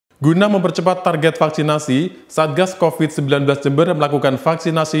Guna mempercepat target vaksinasi, Satgas COVID-19 Jember melakukan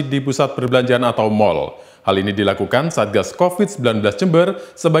vaksinasi di pusat perbelanjaan atau mal. Hal ini dilakukan Satgas COVID-19 Jember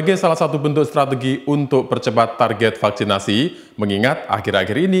sebagai salah satu bentuk strategi untuk percepat target vaksinasi, mengingat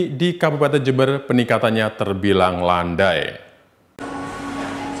akhir-akhir ini di Kabupaten Jember peningkatannya terbilang landai.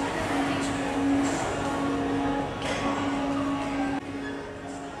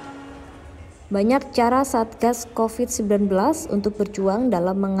 Banyak cara Satgas COVID-19 untuk berjuang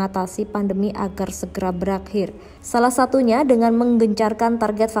dalam mengatasi pandemi agar segera berakhir. Salah satunya dengan menggencarkan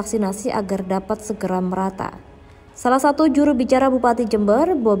target vaksinasi agar dapat segera merata. Salah satu juru bicara Bupati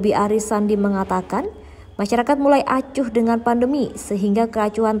Jember, Bobi Arisandi mengatakan, masyarakat mulai acuh dengan pandemi sehingga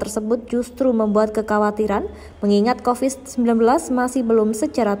keacuhan tersebut justru membuat kekhawatiran mengingat COVID-19 masih belum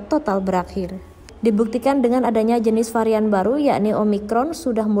secara total berakhir. Dibuktikan dengan adanya jenis varian baru yakni Omikron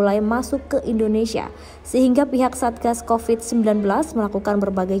sudah mulai masuk ke Indonesia, sehingga pihak Satgas COVID-19 melakukan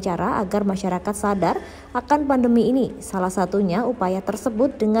berbagai cara agar masyarakat sadar akan pandemi ini. Salah satunya upaya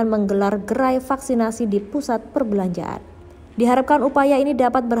tersebut dengan menggelar gerai vaksinasi di pusat perbelanjaan. Diharapkan upaya ini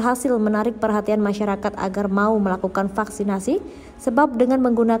dapat berhasil menarik perhatian masyarakat agar mau melakukan vaksinasi, sebab dengan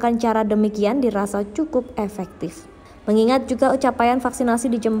menggunakan cara demikian dirasa cukup efektif. Mengingat juga capaian vaksinasi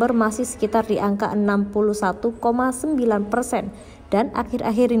di Jember masih sekitar di angka 61,9% dan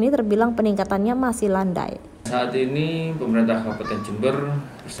akhir-akhir ini terbilang peningkatannya masih landai. Saat ini pemerintah Kabupaten Jember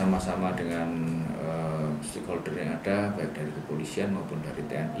bersama-sama dengan stakeholder yang ada, baik dari kepolisian maupun dari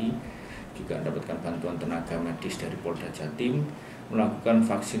TNI, juga mendapatkan bantuan tenaga medis dari Polda Jatim, melakukan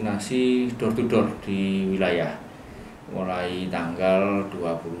vaksinasi door-to-door di wilayah, mulai tanggal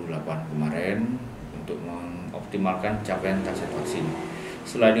 28 kemarin untuk mengoptimalkan capaian target vaksin.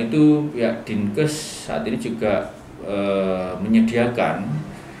 Selain itu, pihak Dinkes saat ini juga menyediakan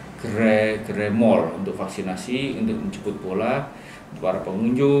gerai mall untuk vaksinasi, untuk menjemput bola untuk para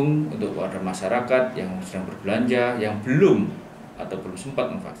pengunjung, untuk para masyarakat yang sedang berbelanja, yang belum atau belum sempat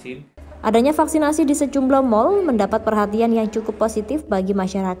memvaksin. Adanya vaksinasi di sejumlah mal mendapat perhatian yang cukup positif bagi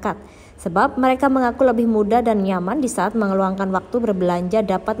masyarakat, sebab mereka mengaku lebih mudah dan nyaman di saat meluangkan waktu berbelanja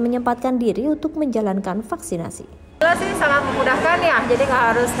dapat menyempatkan diri untuk menjalankan vaksinasi. Jelas sih sangat memudahkan ya, jadi nggak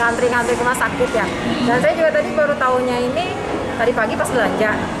harus ngantri-ngantri ke rumah sakit ya. Dan saya juga tadi baru tahunya ini tadi pagi pas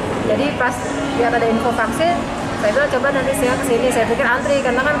belanja. Jadi pas lihat ada info vaksin, saya bilang coba nanti siang kesini. Saya pikir antri,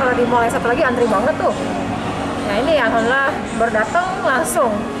 karena kan kalau di mall yang satu lagi antri banget tuh. Nah ini alhamdulillah berdatang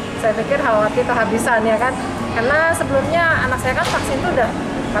langsung. Saya pikir khawatir kehabisan ya kan, karena sebelumnya anak saya kan vaksin itu udah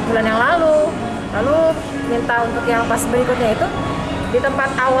 4 bulan yang lalu minta untuk yang pas berikutnya itu di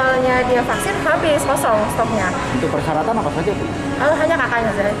tempat awalnya dia vaksin habis, kosong stoknya. Untuk persyaratan apa saja Bu? Hanya kakaknya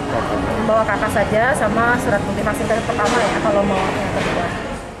saja, bawa kakak saja sama surat bukti vaksin pertama ya kalau mau yang kedua.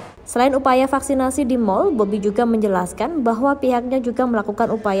 Selain upaya vaksinasi di mal, Bobi juga menjelaskan bahwa pihaknya juga melakukan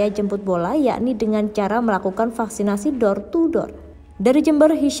upaya jemput bola yakni dengan cara melakukan vaksinasi door to door. Dari Jember,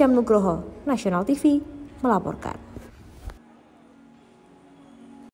 Hisyam Nugroho, Nasional TV, melaporkan.